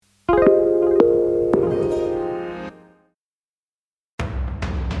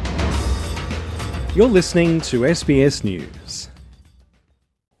You're listening to SBS News.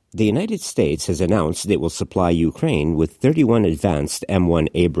 The United States has announced it will supply Ukraine with 31 advanced M1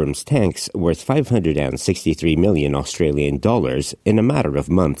 Abrams tanks worth 563 million Australian dollars in a matter of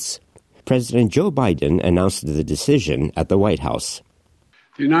months. President Joe Biden announced the decision at the White House.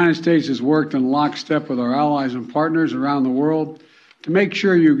 The United States has worked in lockstep with our allies and partners around the world to make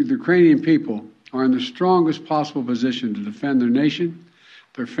sure the Ukrainian people are in the strongest possible position to defend their nation,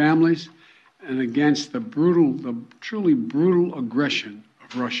 their families, and against the truly brutal aggression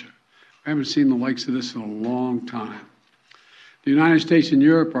of Russia. We haven't seen the likes of this in a long time. The United States and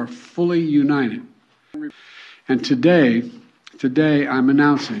Europe are fully united. And today I'm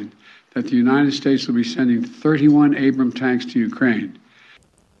announcing that the United States will be sending 31 Abrams tanks to Ukraine.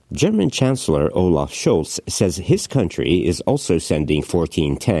 German Chancellor Olaf Scholz says his country is also sending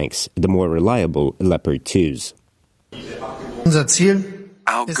 14 tanks, the more reliable Leopard 2s.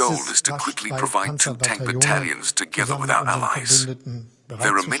 Our goal is to quickly provide 2 tank battalions together with our allies.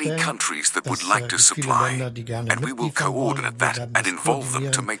 There are many countries that would like to supply, and we will coordinate that and involve them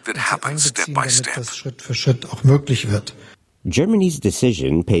to make that happen step by step. Germany's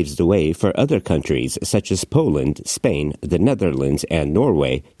decision paves the way for other countries such as Poland, Spain, the Netherlands, and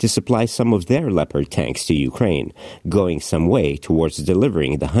Norway to supply some of their Leopard tanks to Ukraine, going some way towards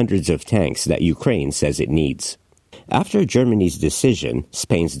delivering the hundreds of tanks that Ukraine says it needs. After Germany's decision,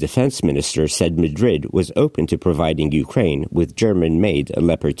 Spain's defense minister said Madrid was open to providing Ukraine with German-made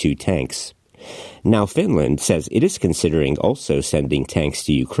Leopard 2 tanks. Now Finland says it is considering also sending tanks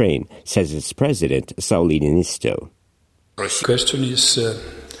to Ukraine, says its president, Sauli Niinisto. The question is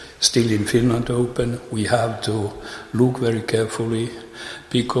still in Finland open. We have to look very carefully,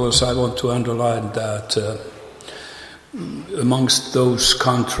 because I want to underline that amongst those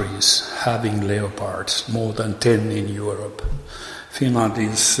countries having Leopards, more than 10 in Europe, Finland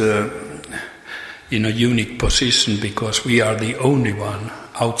is in a unique position because we are the only one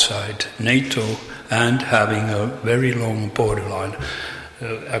outside NATO and having a very long borderline.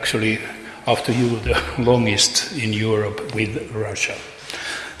 Actually, after you, the longest in Europe with Russia.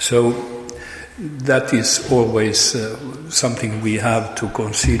 So that is always something we have to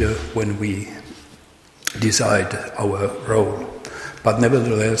consider when we decide our role. But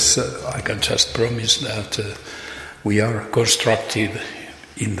nevertheless, I can just promise that we are constructive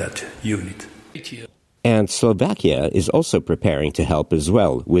in that unit. And Slovakia is also preparing to help as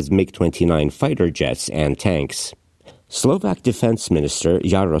well with MiG-29 fighter jets and tanks. Slovak Defense Minister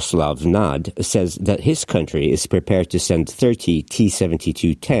Jaroslav Nad says that his country is prepared to send 30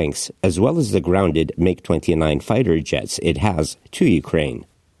 T-72 tanks as well as the grounded MiG-29 fighter jets it has to Ukraine.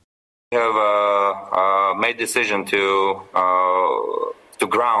 We have made decision to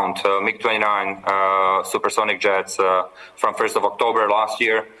ground MiG-29 supersonic jets from 1st of October last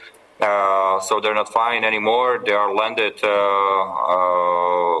year. So they're not flying anymore. They are landed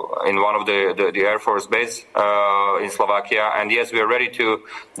in one of the Air Force base in Slovakia. And yes, we are ready to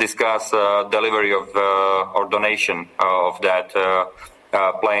discuss delivery of or donation of that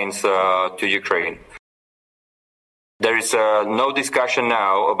planes to Ukraine. There is no discussion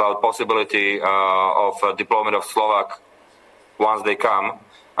now about possibility of deployment of Slovak, once they come,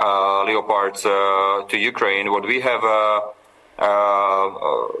 Leopards to Ukraine. What we have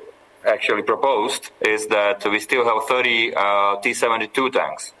actually proposed is that we still have 30 T-72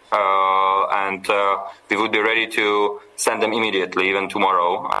 tanks, and we would be ready to send them immediately, even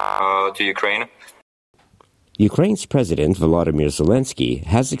tomorrow, to Ukraine. Ukraine's President Volodymyr Zelensky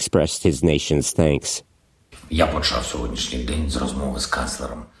has expressed his nation's thanks. I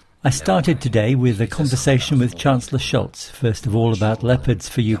started today with a conversation with Chancellor Scholz, first of all about Leopards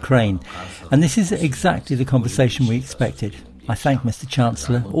for Ukraine, and this is exactly the conversation we expected. I thank Mr.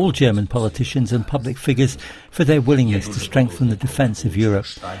 Chancellor, all German politicians and public figures for their willingness to strengthen the defence of Europe.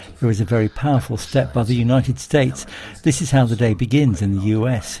 There is a very powerful step by the United States. This is how the day begins in the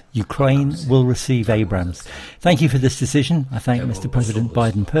US. Ukraine will receive Abrams. Thank you for this decision. I thank Mr. President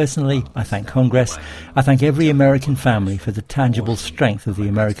Biden personally. I thank Congress. I thank every American family for the tangible strength of the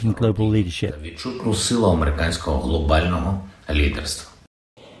American global leadership.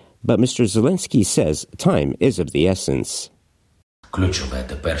 But Mr. Zelensky says time is of the essence. The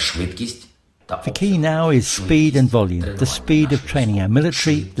key now is speed and volume, the speed of training our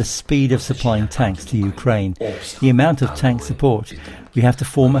military, the speed of supplying tanks to Ukraine, the amount of tank support. We have to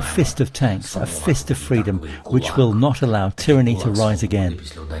form a fist of tanks, a fist of freedom, which will not allow tyranny to rise again.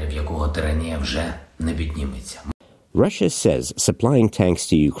 Russia says supplying tanks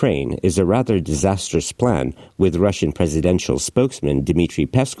to Ukraine is a rather disastrous plan, with Russian presidential spokesman Dmitry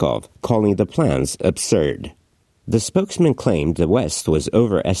Peskov calling the plans absurd. The spokesman claimed the West was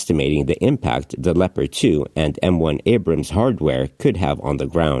overestimating the impact the Leopard 2 and M1 Abrams hardware could have on the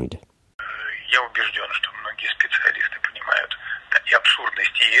ground.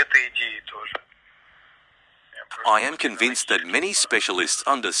 I am convinced that many specialists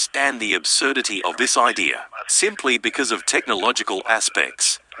understand the absurdity of this idea, simply because of technological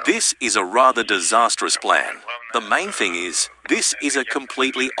aspects. This is a rather disastrous plan. The main thing is, this is a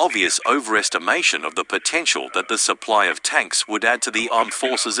completely obvious overestimation of the potential that the supply of tanks would add to the armed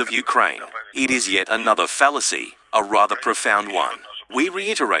forces of Ukraine. It is yet another fallacy, a rather profound one. We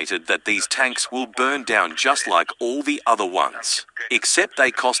reiterated that these tanks will burn down just like all the other ones, except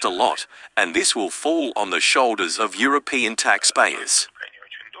they cost a lot, and this will fall on the shoulders of European taxpayers.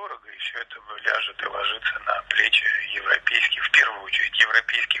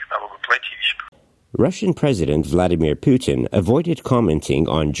 Russian President Vladimir Putin avoided commenting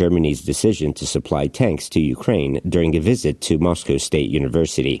on Germany's decision to supply tanks to Ukraine during a visit to Moscow State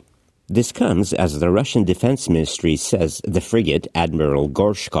University. This comes as the Russian Defense Ministry says the frigate Admiral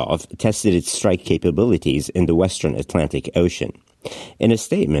Gorshkov tested its strike capabilities in the Western Atlantic Ocean. In a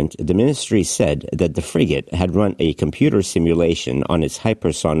statement, the ministry said that the frigate had run a computer simulation on its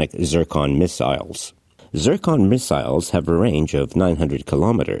hypersonic Zircon missiles. Zircon missiles have a range of 900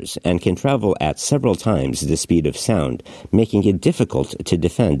 kilometers and can travel at several times the speed of sound, making it difficult to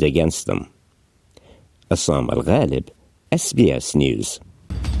defend against them. Assam Al-Ghalib, SBS News.